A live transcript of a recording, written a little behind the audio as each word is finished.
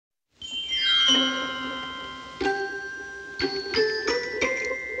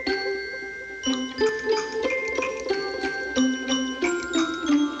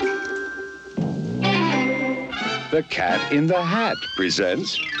The Cat in the Hat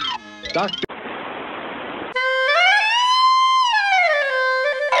presents Dr.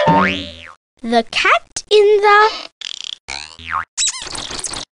 The Cat in the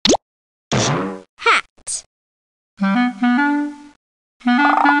Hat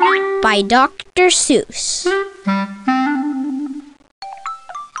by Dr. Seuss.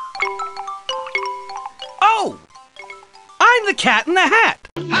 Oh! I'm the Cat in the Hat.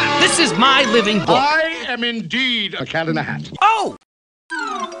 This is my living book. I am indeed a cat in a hat. Oh!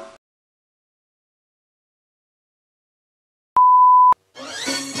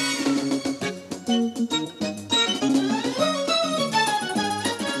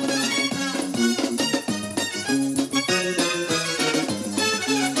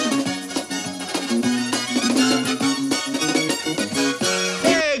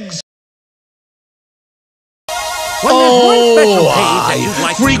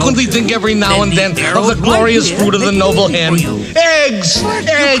 I frequently think every now and then of the glorious fruit of the noble hen. Eggs!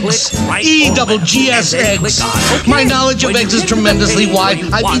 Eggs! E-double-G-S eggs! My knowledge of eggs is tremendously wide.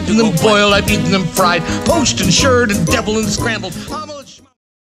 I've eaten them boiled, I've eaten them fried, poached and shirred and deviled and scrambled.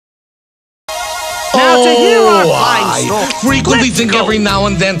 Now to hear our fine story, I frequently think every now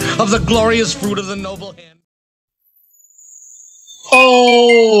and then of the glorious fruit of the noble hen.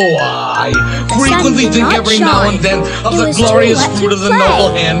 I frequently think every now and then of the glorious fruit of the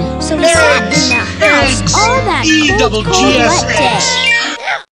noble hen. Eggs! Eggs! E-double-G-S eggs!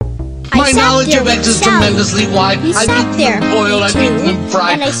 My knowledge of eggs is tremendously wide. I've eaten them boiled, I've eaten them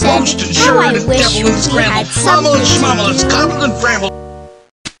fried, poached and shirred and deviled and scrambled, marmalade, schmarmalade, cobbled and frambled.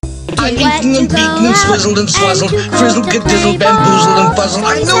 I've eaten and beaten and swizzled and swazzled, frizzled, gedizzled, bamboozled and puzzled.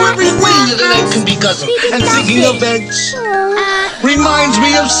 I know every way that an egg can be guzzled. And thinking of eggs reminds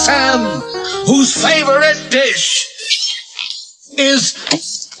me of Sam, whose favorite dish is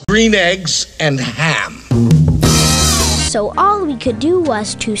green eggs and ham. So all we could do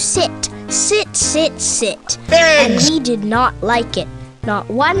was to sit. Eggs! And we did not like it, not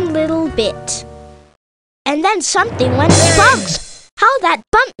one little bit. And then something went bump. How that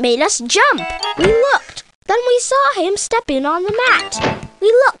bump made us jump. We looked. Then we saw him stepping on the mat.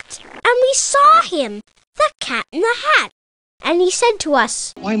 We looked, and we saw him, the Cat in the Hat. And he said to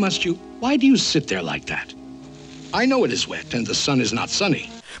us, Why do you sit there like that? I know it is wet and the sun is not sunny.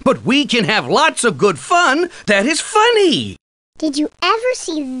 But we can have lots of good fun that is funny. Did you ever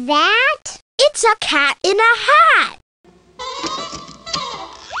see that? It's a cat in a hat.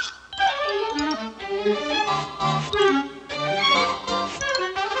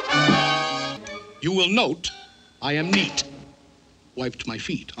 You will note I am neat. Wiped my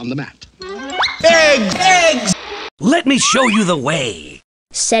feet on the mat. Eggs! Eggs! Let me show you the way,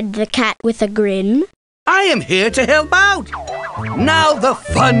 said the cat with a grin. I am here to help out. Now the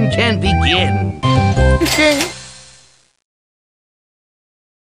fun can begin.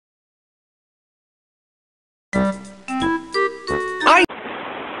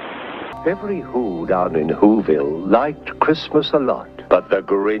 Every Who down in Whoville liked Christmas a lot, but the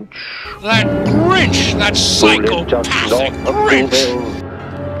Grinch... That Grinch! That who lived just psychopathic north of Grinch!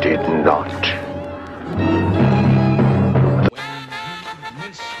 Whoville did not.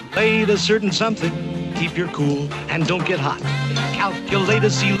 Mislaid a certain something, keep your cool and don't get hot.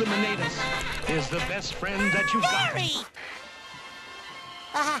 Calculatus, eliminatus is the best friend that you've got. Gary!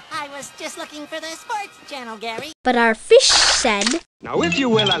 I was just looking for the sports channel, Gary. But our fish said, Now, if you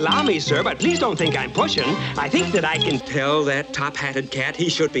will allow me, sir, but please don't think I'm pushing. I think that I can tell that top-hatted cat he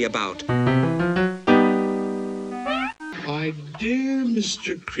should be about. My dear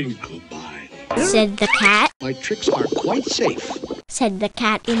Mr. Crinklebine, said the cat, my tricks are quite safe. said the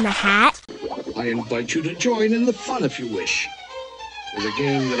Cat in the Hat. I invite you to join in the fun if you wish. With a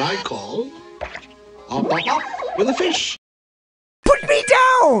game that I call Hop, Hop, Hop with a Fish. Put me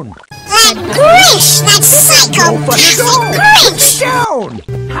down! That Grinch! That psychopathic Grinch! Down!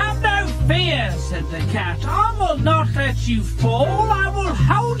 Have no fear, said the cat. I will not let you fall. I will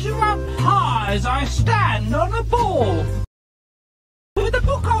hold you up high as I stand on a ball. With a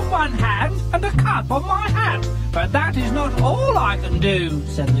book on one hand and a cup on my hat. But that is not all I can do,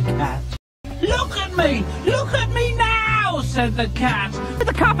 said the cat. Look at me now, said the cat. With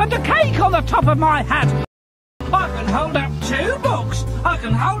a cup and a cake on the top of my hat. I can hold up 2 books. I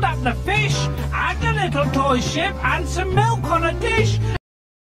can hold up the fish and a little toy ship and some milk on a dish.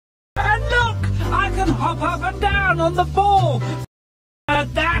 And look, I can hop up and down on the ball.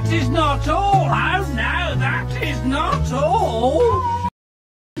 But that is not all. Oh no, that is not all.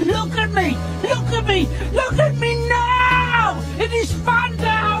 Look at me me! Look at me now! It is fun to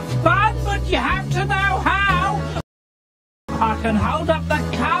have fun, but you have to know how. I can hold up the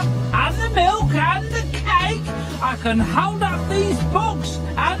cup and the milk and the cake. I can hold up these books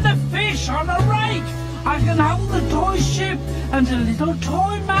and the fish on a rake. I can hold the toy ship and a little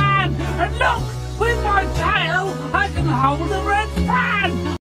toy man. And look, with my tail, I can hold a red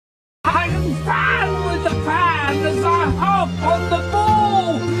fan. I can fan with the fan as I hop on the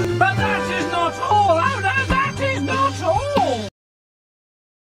ball. But that is not all. Oh no, that is not all.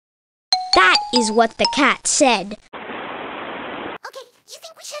 That is what the cat said. Okay, you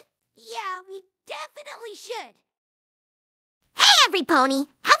think we should? Yeah, we definitely should. Hey, every pony!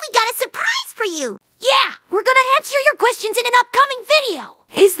 Have we got a surprise for you? Yeah, we're gonna answer your questions in an upcoming video.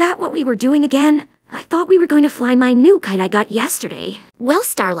 Is that what we were doing again? I thought we were going to fly my new kite I got yesterday. Well,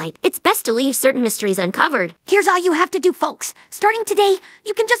 Starlight, it's best to leave certain mysteries uncovered. Here's all you have to do, folks. Starting today,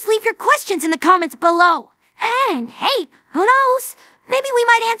 you can just leave your questions in the comments below. And hey, who knows? Maybe we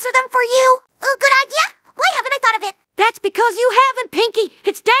might answer them for you. Oh, good idea. Why haven't I thought of it? That's because you haven't, Pinky.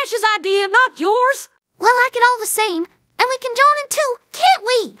 It's Dash's idea, not yours. Well, like it all the same. And we can join in too, can't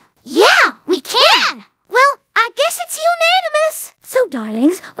we? Yeah, we can! Well, I guess it's unanimous. So,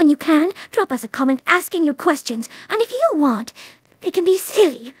 darlings, when you can, drop us a comment asking your questions. And if you want, they can be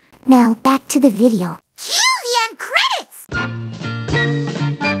silly. Now, back to the video. Cue the end credits!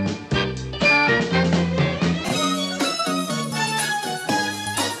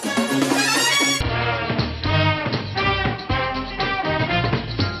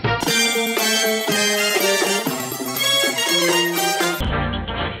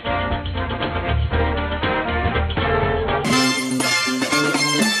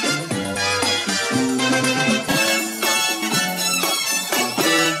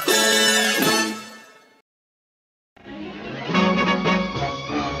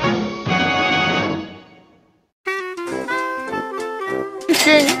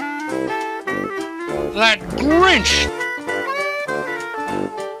 That Grinch!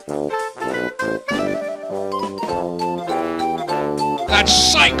 That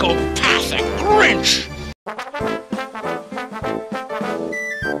psychopathic Grinch!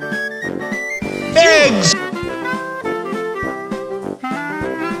 Eggs!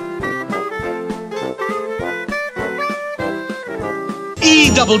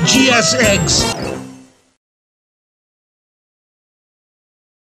 EGGS eggs!